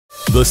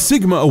The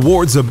SiGMA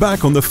Awards are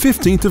back on the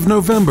 15th of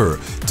November,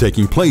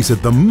 taking place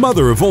at the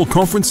mother of all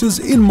conferences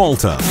in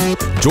Malta.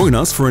 Join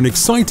us for an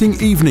exciting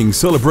evening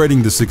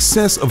celebrating the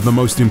success of the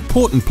most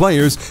important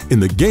players in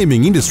the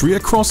gaming industry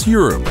across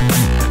Europe.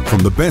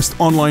 From the best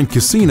online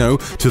casino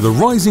to the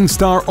Rising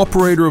Star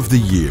Operator of the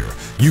Year,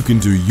 you can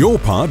do your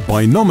part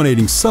by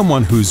nominating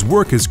someone whose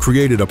work has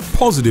created a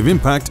positive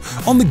impact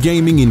on the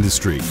gaming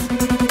industry.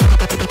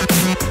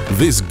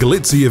 This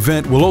glitzy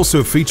event will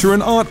also feature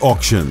an art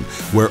auction,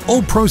 where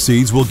all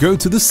proceeds will go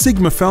to the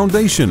SiGMA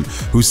Foundation,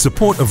 who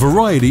support a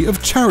variety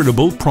of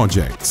charitable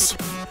projects.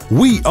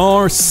 We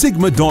are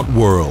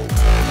SiGMA.world.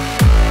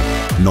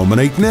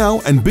 Nominate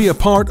now and be a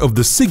part of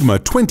the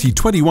SiGMA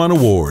 2021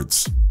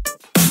 Awards.